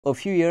A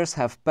few years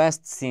have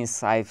passed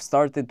since I've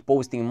started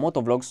posting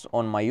motovlogs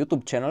on my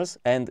YouTube channels,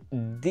 and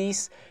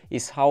this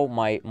is how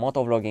my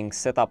motovlogging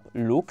setup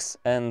looks,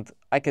 and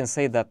I can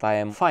say that I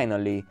am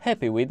finally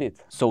happy with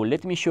it. So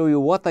let me show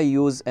you what I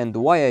use and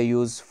why I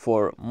use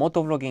for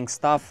motovlogging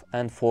stuff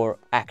and for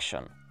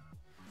action.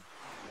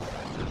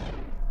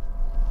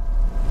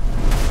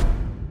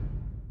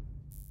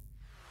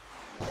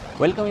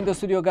 Welcome in the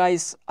studio,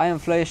 guys. I am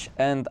Flash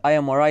and I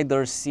am a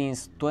rider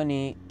since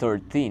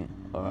 2013.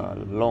 A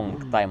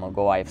long time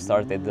ago I've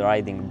started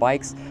riding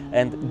bikes,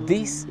 and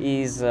this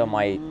is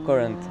my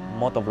current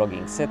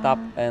motovlogging setup,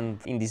 and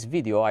in this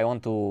video I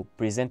want to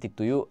present it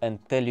to you and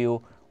tell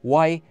you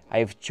why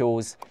I've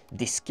chose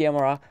this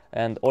camera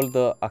and all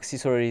the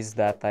accessories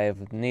that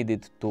I've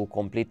needed to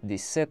complete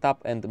this setup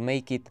and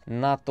make it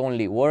not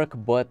only work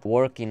but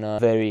work in a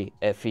very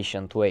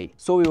efficient way.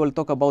 So we will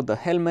talk about the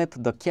helmet,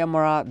 the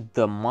camera,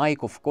 the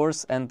mic of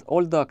course, and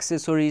all the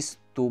accessories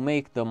to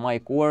make the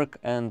mic work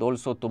and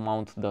also to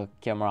mount the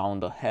camera on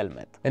the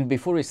helmet. And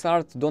before we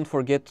start, don't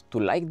forget to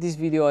like this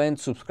video and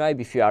subscribe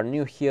if you are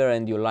new here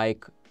and you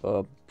like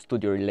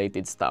studio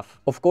related stuff.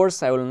 Of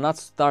course, I will not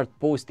start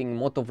posting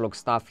motovlog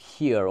stuff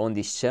here on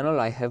this channel.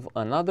 I have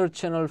another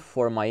channel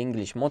for my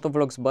English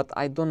motovlogs, but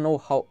I don't know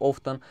how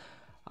often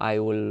I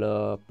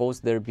will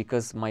post there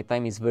because my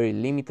time is very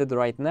limited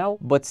right now.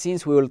 But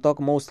since we will talk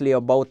mostly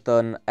about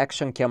an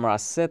action camera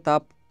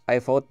setup, I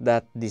thought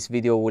that this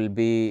video will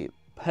be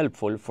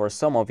helpful for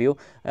some of you.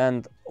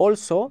 And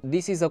also,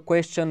 this is a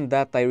question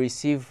that I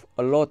receive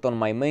a lot on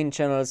my main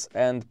channels,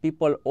 and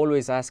people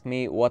always ask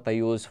me what I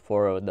use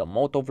for the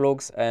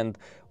motovlogs and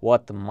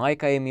what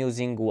mic I am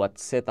using, what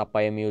setup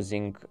I am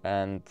using,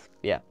 and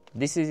yeah,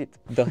 this is it.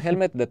 The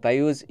helmet that I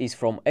use is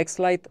from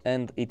x-lite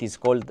and it is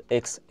called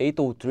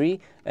X803,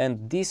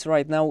 and this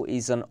right now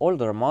is an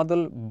older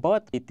model,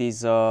 but it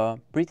is a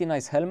pretty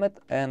nice helmet,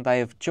 and I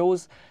have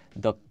chose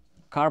the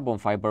carbon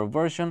fiber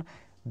version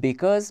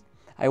because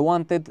I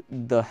wanted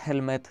the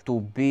helmet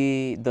to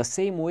be the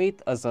same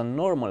weight as a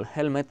normal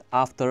helmet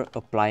after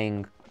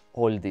applying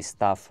all this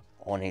stuff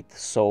on it.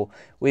 So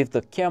with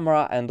the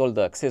camera and all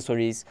the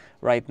accessories,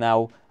 right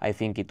now I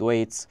think it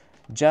weighs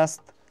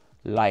just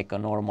like a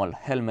normal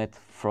helmet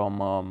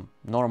from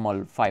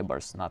normal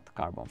fibers, not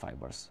carbon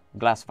fibers,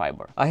 glass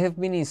fiber. I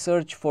have been in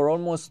search for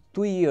almost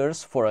 2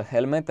 years for a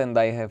helmet, and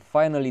I have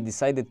finally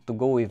decided to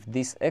go with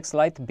this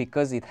x-lite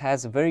because it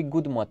has very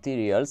good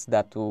materials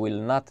that will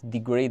not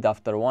degrade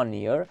after 1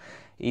 year.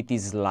 It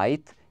is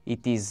light,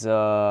 it is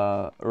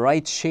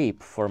right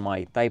shape for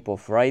my type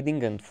of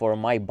riding and for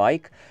my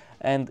bike,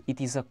 and it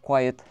is a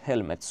quiet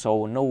helmet,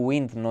 so no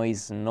wind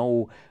noise,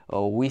 no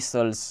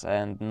whistles,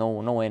 and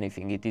no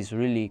anything. It is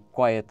really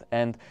quiet,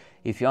 and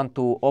if you want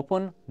to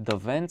open the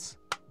vents,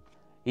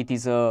 it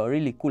is a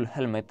really cool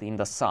helmet in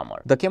the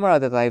summer. The camera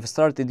that I've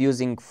started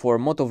using for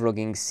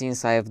motovlogging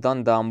since I have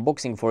done the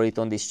unboxing for it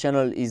on this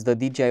channel is the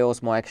DJI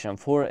Osmo Action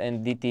 4,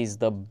 and it is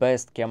the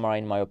best camera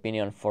in my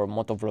opinion for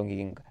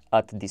motovlogging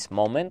at this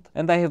moment.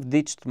 And I have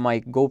ditched my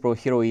GoPro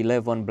Hero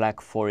 11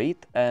 Black for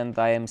it, and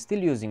I am still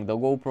using the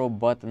GoPro,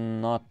 but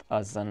not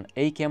as an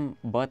A cam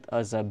but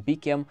as a B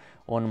cam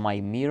on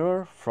my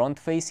mirror front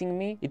facing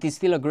me. It is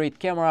still a great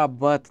camera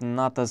but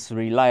not as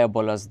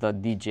reliable as the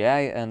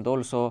DJI, and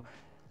also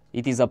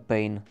it is a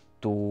pain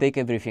to take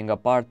everything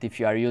apart if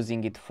you are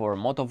using it for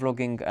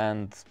motovlogging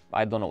and,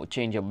 I don't know,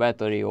 change a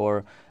battery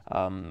or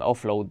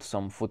offload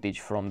some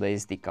footage from the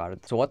SD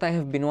card. So what I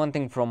have been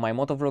wanting from my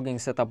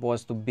motovlogging setup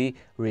was to be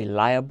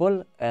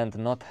reliable and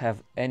not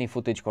have any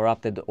footage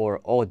corrupted or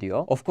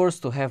audio. Of course,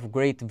 to have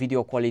great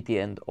video quality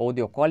and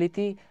audio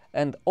quality,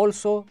 and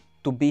also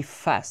to be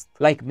fast,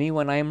 like me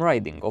when I am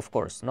riding, of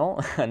course, no?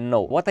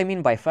 No. What I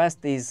mean by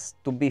fast is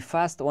to be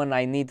fast when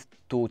I need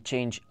to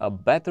change a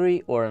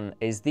battery or an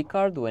SD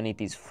card when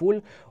it is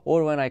full,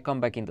 or when I come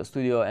back in the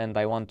studio and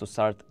I want to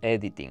start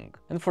editing.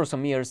 And for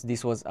some years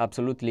this was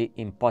absolutely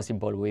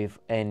impossible with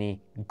any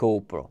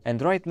GoPro.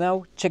 And right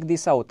now, check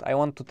this out. I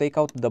want to take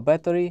out the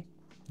battery,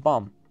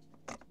 bam,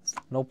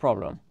 no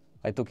problem.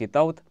 I took it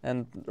out,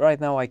 and right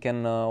now I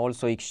can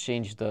also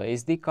exchange the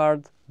SD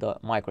card, the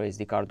micro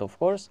SD card of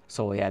course.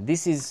 So yeah,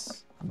 this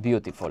is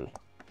beautiful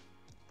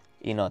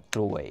in a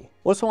true way.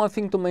 Also, one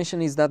thing to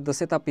mention is that the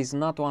setup is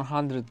not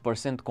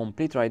 100%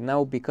 complete right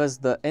now because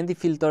the ND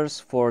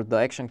filters for the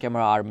action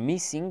camera are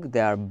missing.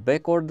 They are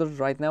back ordered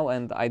right now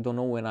and I don't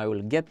know when I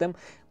will get them.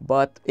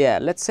 But yeah,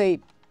 let's say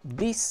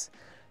this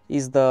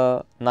is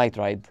the night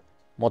ride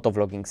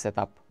motovlogging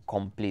setup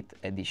complete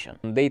edition.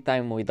 In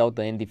daytime, without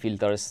the ND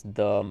filters,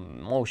 the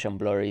motion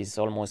blur is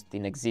almost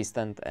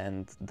inexistent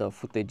and the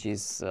footage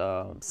is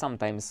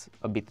sometimes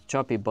a bit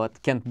choppy,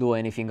 but can't do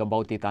anything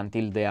about it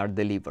until they are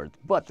delivered.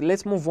 But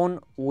let's move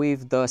on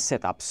with the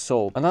setup.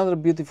 So another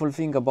beautiful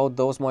thing about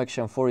the Osmo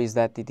Action 4 is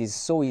that it is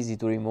so easy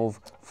to remove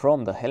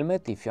from the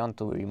helmet if you want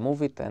to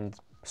remove it and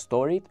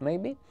store it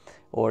maybe,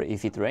 or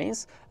if it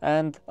rains.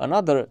 And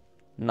another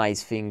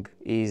nice thing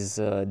is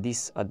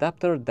this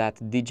adapter that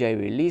DJI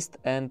released,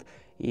 and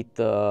it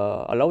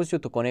allows you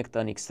to connect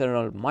an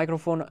external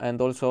microphone and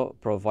also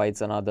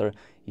provides another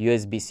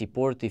USB-C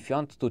port if you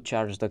want to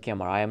charge the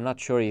camera. I am not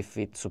sure if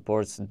it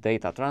supports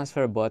data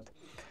transfer, but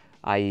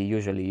I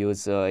usually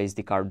use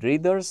SD card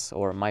readers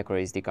or micro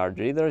SD card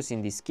readers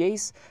in this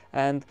case,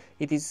 and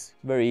it is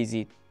very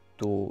easy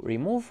to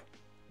remove.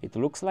 It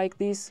looks like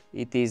this.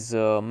 It is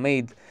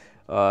made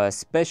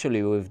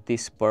especially with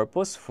this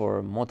purpose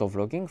for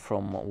motovlogging,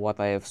 from what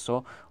I have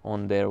saw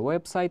on their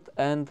website,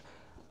 and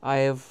I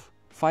have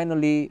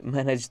finally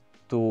managed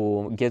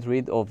to get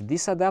rid of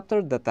this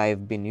adapter that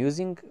I've been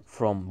using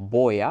from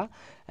Boya,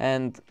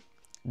 and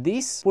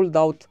this pulled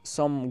out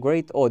some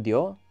great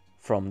audio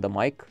from the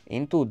mic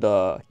into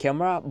the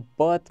camera,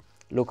 but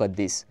look at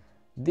this.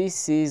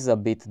 This is a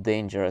bit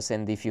dangerous,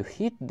 and if you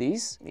hit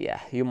this, yeah,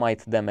 you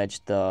might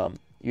damage the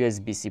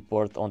USB-C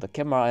port on the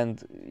camera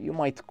and you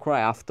might cry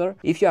after.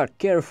 If you are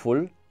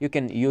careful, you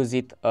can use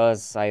it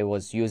as I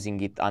was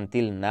using it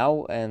until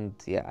now, and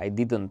yeah, I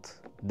didn't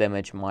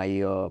damage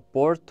my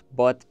port,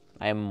 but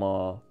I'm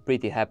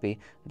pretty happy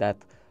that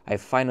I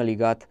finally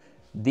got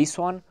this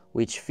one,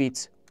 which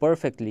fits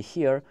perfectly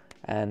here,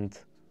 and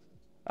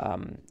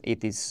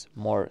it is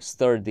more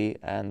sturdy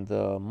and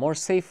more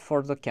safe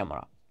for the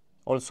camera.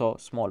 Also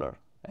smaller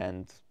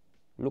and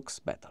looks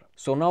better.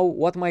 So now,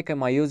 what mic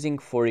am I using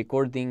for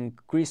recording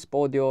crisp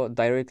audio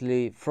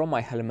directly from my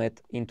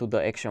helmet into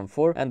the Action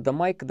 4? And the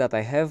mic that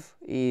I have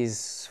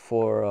is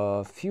for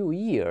a few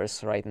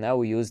years right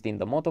now used in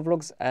the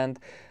motovlogs, and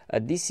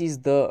this is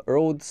the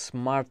Rode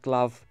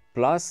SmartLav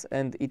Plus,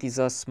 and it is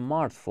a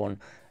smartphone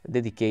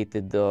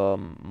dedicated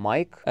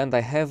mic, and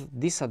I have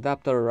this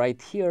adapter right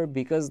here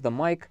because the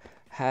mic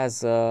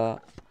has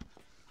a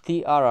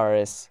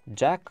TRRS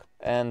jack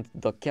and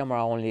the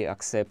camera only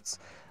accepts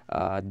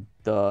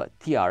the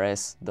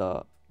TRS,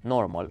 the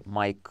normal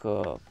mic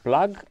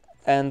plug,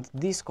 and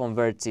this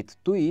converts it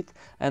to it.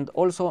 And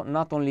also,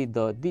 not only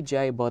the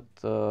DJI but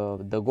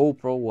the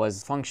GoPro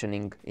was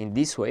functioning in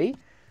this way.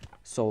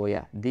 So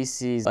yeah,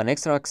 this is an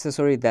extra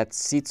accessory that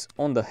sits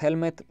on the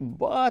helmet,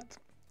 but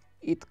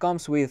it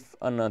comes with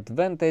an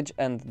advantage,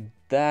 and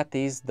that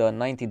is the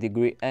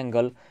 90-degree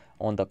angle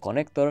on the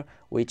connector,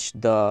 which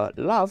the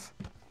Lav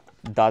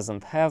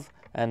doesn't have,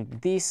 and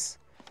this,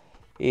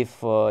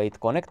 if it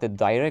connected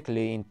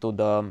directly into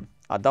the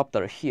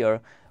adapter here,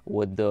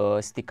 would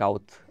stick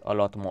out a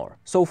lot more.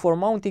 So for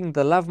mounting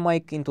the lav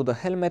mic into the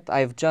helmet,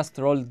 I've just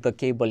rolled the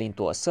cable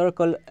into a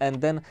circle,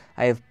 and then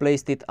I've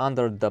placed it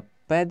under the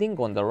padding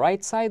on the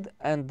right side,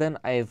 and then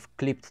I've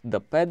clipped the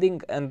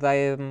padding, and I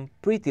am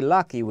pretty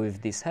lucky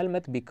with this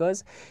helmet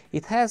because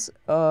it has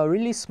a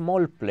really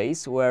small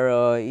place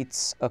where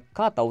it's a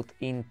cutout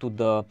into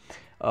the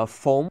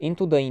foam,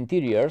 into the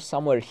interior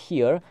somewhere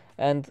here,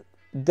 and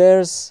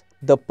there's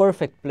the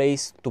perfect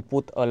place to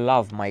put a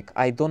lav mic.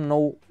 I don't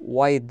know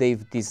why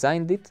they've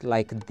designed it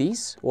like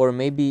this, or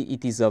maybe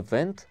it is a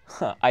vent,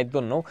 I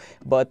don't know,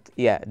 but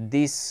yeah,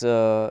 this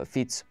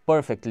fits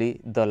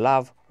perfectly the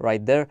lav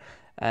right there,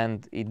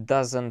 and it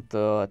doesn't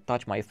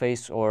touch my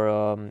face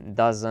or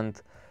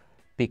doesn't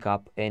pick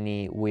up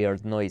any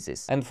weird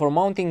noises. And for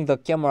mounting the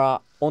camera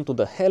onto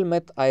the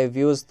helmet, I've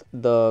used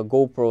the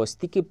GoPro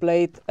sticky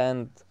plate,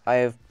 and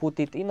I've put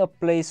it in a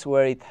place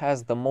where it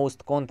has the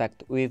most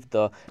contact with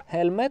the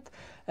helmet,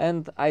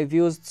 and I've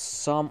used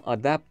some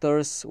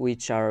adapters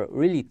which are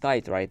really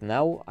tight right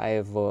now.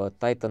 I've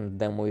tightened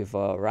them with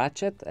a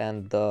ratchet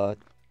and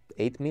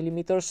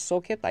 8mm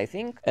socket, I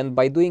think, and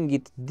by doing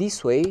it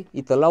this way,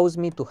 it allows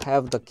me to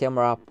have the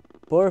camera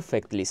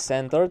perfectly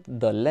centered,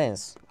 the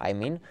lens I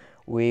mean,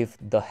 with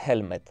the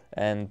helmet,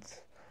 and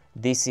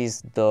this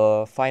is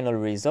the final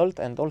result.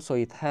 And also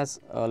it has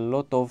a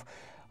lot of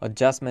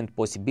adjustment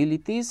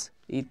possibilities.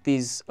 It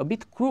is a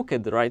bit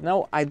crooked right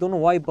now, I don't know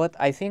why, but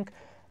I think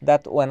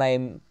that when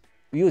I'm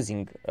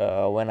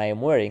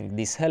wearing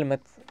this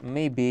helmet,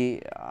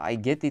 maybe I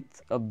get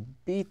it a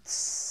bit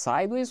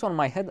sideways on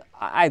my head.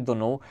 I don't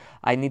know,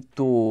 I need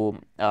to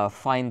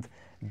find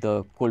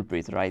the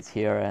culprit right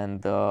here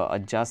and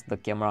adjust the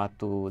camera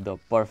to the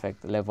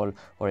perfect level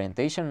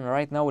orientation.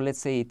 Right now, let's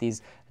say it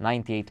is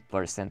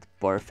 98%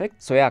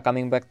 perfect. So yeah,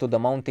 coming back to the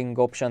mounting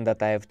option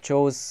that I have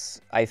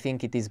chose, I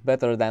think it is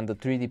better than the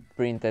 3D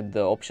printed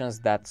options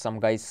that some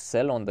guys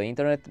sell on the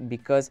internet,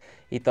 because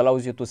it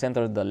allows you to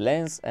center the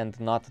lens and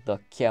not the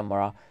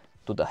camera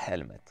to the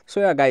helmet. So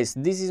yeah guys,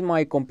 this is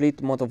my complete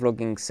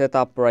motovlogging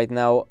setup right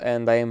now,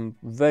 and I am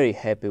very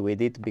happy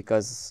with it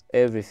because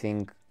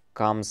everything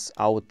comes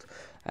out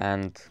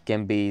and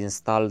can be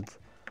installed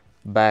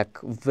back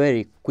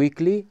very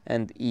quickly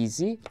and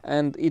easy,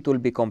 and it will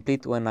be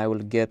complete when I will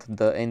get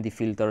the ND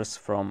filters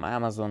from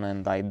Amazon,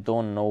 and I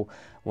don't know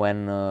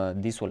when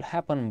this will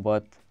happen,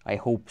 but I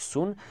hope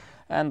soon.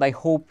 And I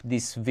hope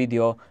this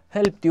video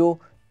helped you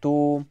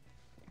to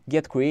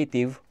get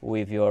creative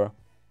with your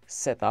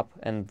setup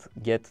and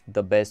get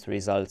the best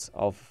results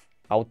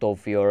out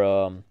of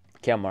your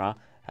camera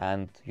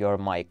and your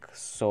mic.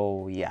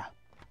 So yeah,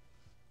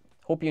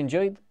 hope you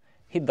enjoyed.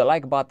 Hit the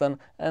like button,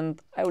 and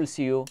I will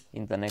see you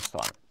in the next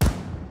one.